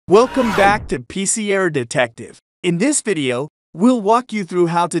Welcome back to PC Error Detective. In this video, we'll walk you through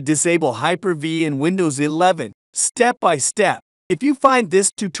how to disable Hyper-V in Windows 11, step by step. If you find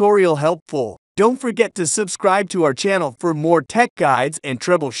this tutorial helpful, don't forget to subscribe to our channel for more tech guides and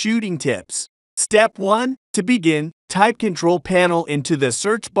troubleshooting tips. Step 1. To begin, type Control Panel into the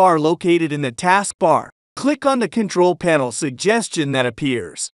search bar located in the taskbar. Click on the Control Panel suggestion that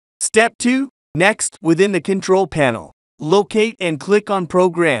appears. Step 2. Next, within the Control Panel, locate and click on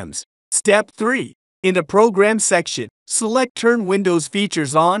Programs. Step 3. In the Programs section, select Turn Windows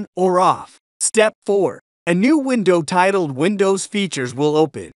Features on or off. Step 4. A new window titled Windows Features will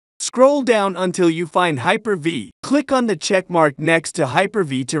open. Scroll down until you find Hyper-V. Click on the checkmark next to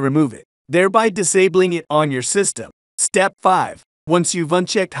Hyper-V to remove it, thereby disabling it on your system. Step 5. Once you've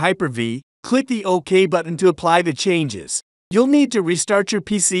unchecked Hyper-V, click the OK button to apply the changes. You'll need to restart your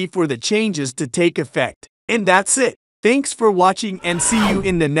PC for the changes to take effect. And that's it. Thanks for watching and see you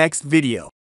in the next video.